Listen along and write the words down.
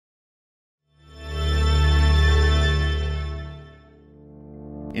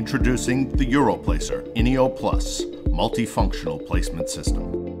Introducing the Europlacer iineo Plus multifunctional placement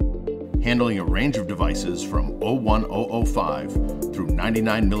system. Handling a range of devices from 01005 through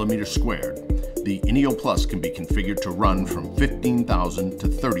 99mm squared, the iineo Plus can be configured to run from 15,000 to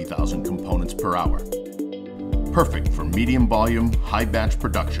 30,000 components per hour. Perfect for medium volume, high batch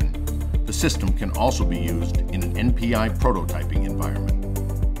production, the system can also be used in an NPI prototyping environment.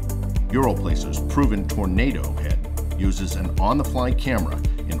 Europlacer's proven Tornado head uses an on-the-fly camera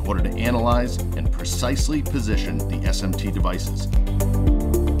in order to analyze and precisely position the SMT devices.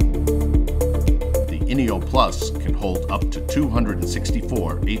 The iineo Plus can hold up to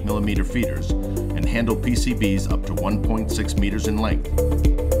 264 8mm feeders and handle PCBs up to 1.6 meters in length,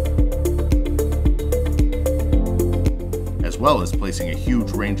 as well as placing a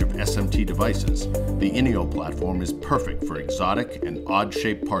huge range of SMT devices. The iineo platform is perfect for exotic and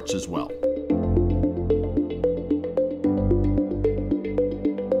odd-shaped parts as well.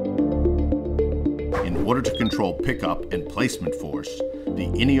 In order to control pickup and placement force, the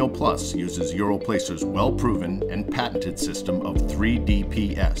iineo Plus uses Europlacer's well-proven and patented system of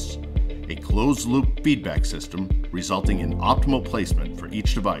 3DPS, a closed-loop feedback system resulting in optimal placement for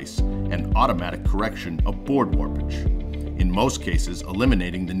each device and automatic correction of board warpage, in most cases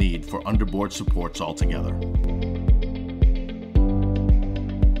eliminating the need for underboard supports altogether.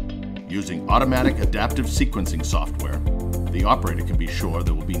 Using automatic adaptive sequencing software, the operator can be sure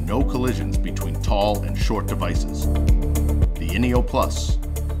there will be no collisions between tall and short devices. The iineo Plus,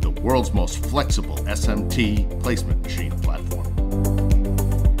 the world's most flexible SMT placement machine platform.